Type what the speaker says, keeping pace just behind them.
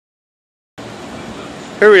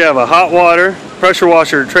Here we have a hot water pressure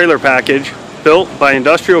washer trailer package built by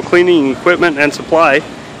Industrial Cleaning Equipment and Supply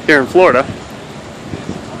here in Florida.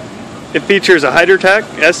 It features a Hydrotec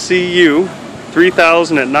SCU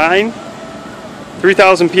 3000 at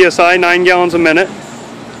 3000 psi, 9 gallons a minute.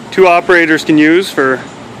 2 operators can use for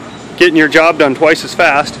getting your job done twice as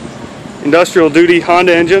fast. Industrial duty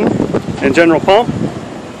Honda engine and general pump.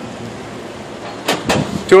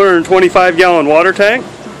 225 gallon water tank.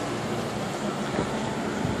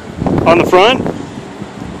 On the front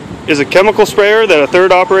is a chemical sprayer that a 3rd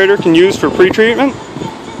operator can use for pre-treatment.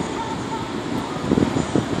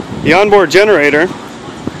 The onboard generator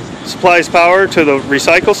supplies power to the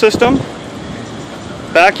recycle system.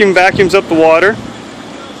 Vacuums up the water,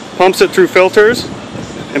 pumps it through filters,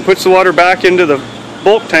 and puts the water back into the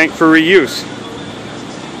bulk tank for reuse.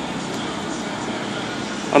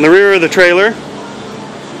 On the rear of the trailer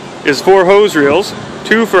is 4 hose reels,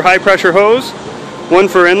 2 for high pressure hose, 1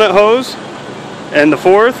 for inlet hose, and the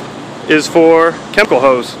 4th is for chemical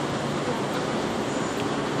hose.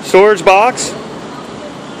 Storage box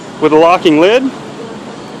with a locking lid,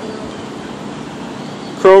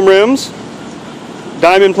 chrome rims,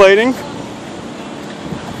 diamond plating,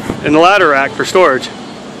 and the ladder rack for storage.